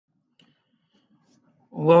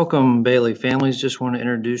Welcome, Bailey families. Just want to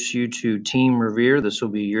introduce you to Team Revere. This will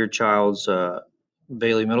be your child's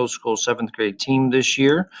Bailey Middle School 7th grade team this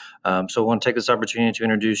year. So I want to take this opportunity to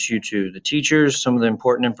introduce you to the teachers, some of the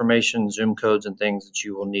important information, Zoom codes, and things that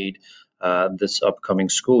you will need this upcoming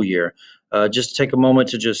school year. Just take a moment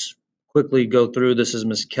to just quickly go through. This is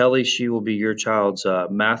Miss Kelly. She will be your child's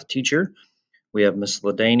math teacher. We have Miss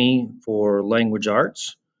Ladaney for language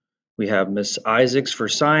arts. We have Ms. Isaacs for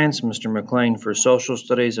science, Mr. McLean for social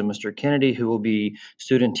studies, and Mr. Kennedy, who will be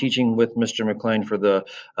student teaching with Mr. McLean for the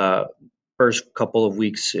first couple of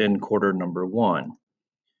weeks in quarter number one.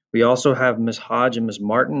 We also have Ms. Hodge and Ms.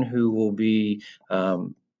 Martin, who will be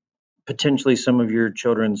potentially some of your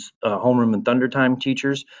children's homeroom and thunder time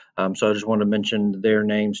teachers. So I just want to mention their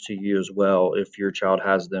names to you as well if your child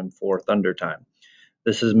has them for thunder time.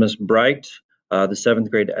 This is Miss Bright, the 7th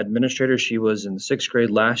grade administrator. She was in 6th grade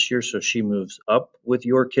last year, so she moves up with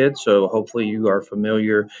your kids. So hopefully you are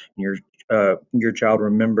familiar and your child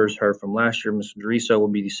remembers her from last year. Ms. Deriso will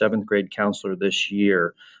be the 7th grade counselor this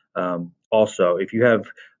year. Also, if you have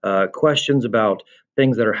questions about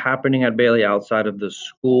things that are happening at Bailey outside of the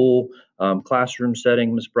school classroom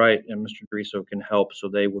setting, Ms. Bright and Mr. Deriso can help. So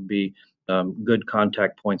they would be good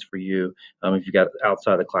contact points for you if you've got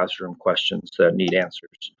outside the classroom questions that need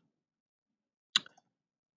answers.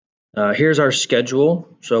 Here's our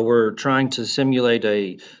schedule. So we're trying to simulate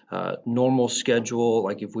a normal schedule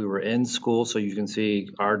like if we were in school. So you can see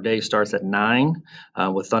our day starts at 9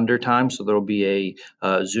 with Thunder Time. So there will be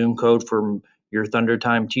a Zoom code from your Thunder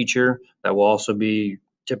Time teacher. That will also be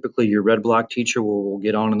typically your red block teacher. Will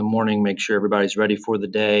get on in the morning, make sure everybody's ready for the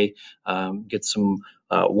day, get some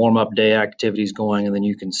warm-up day activities going, and then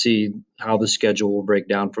you can see how the schedule will break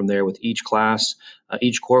down from there with each class,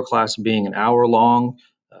 each core class being an hour long,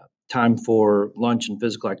 time for lunch and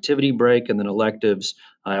physical activity break, and then electives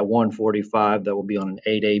at 1:45. That will be on an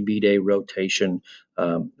 8A, B-day rotation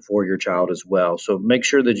for your child as well. So make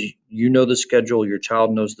sure that you know the schedule, your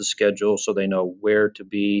child knows the schedule, so they know where to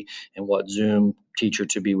be and what Zoom teacher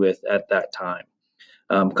to be with at that time.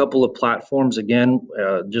 A couple of platforms, again,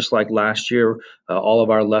 just like last year, all of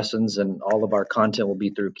our lessons and all of our content will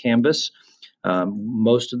be through Canvas.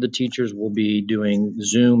 Most of the teachers will be doing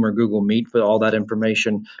Zoom or Google Meet for all that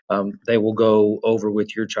information. They will go over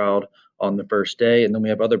with your child on the first day. And then we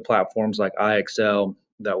have other platforms like IXL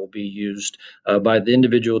that will be used by the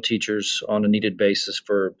individual teachers on a needed basis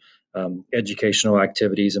for educational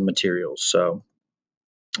activities and materials. So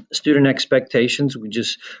student expectations, we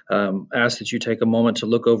just ask that you take a moment to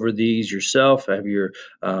look over these yourself, have your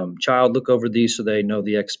child look over these so they know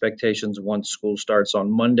the expectations once school starts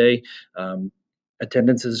on Monday.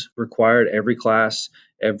 Attendance is required every class,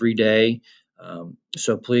 every day.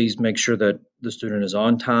 So please make sure that the student is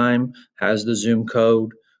on time, has the Zoom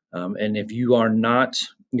code, and if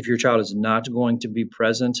your child is not going to be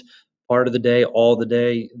present part of the day, all the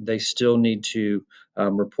day, they still need to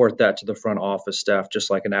report that to the front office staff,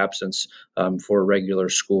 just like an absence for a regular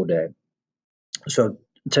school day. So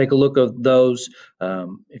take a look at those.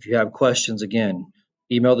 If you have questions, again,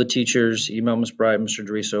 email the teachers, email Ms. Bright, Mr.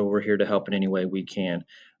 Deriso. We're here to help in any way we can.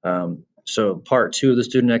 So part 2 of the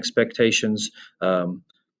student expectations,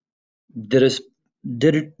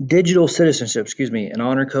 digital citizenship, and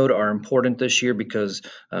honor code are important this year because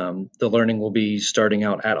the learning will be starting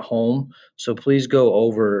out at home. So please go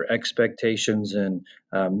over expectations and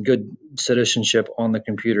good citizenship on the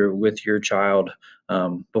computer with your child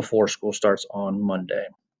before school starts on Monday.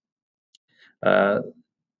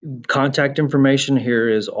 Contact information here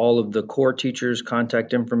is all of the core teachers'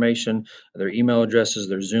 contact information, their email addresses,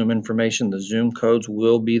 their Zoom information. The Zoom codes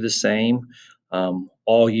will be the same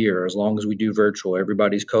all year as long as we do virtual.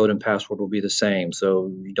 Everybody's code and password will be the same, so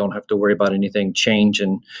you don't have to worry about anything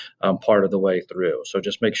changing part of the way through. So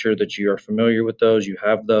just make sure that you are familiar with those, you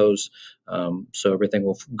have those, so everything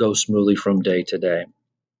will go smoothly from day to day.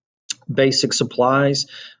 Basic supplies,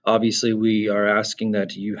 obviously we are asking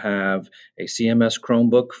that you have a CMS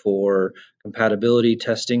Chromebook for compatibility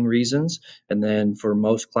testing reasons, and then for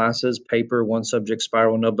most classes, paper, one subject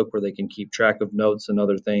spiral notebook where they can keep track of notes and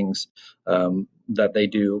other things that they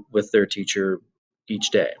do with their teacher each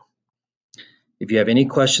day. If you have any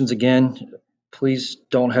questions, again, please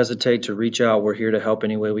don't hesitate to reach out. We're here to help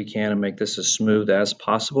any way we can and make this as smooth as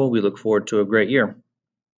possible. We look forward to a great year.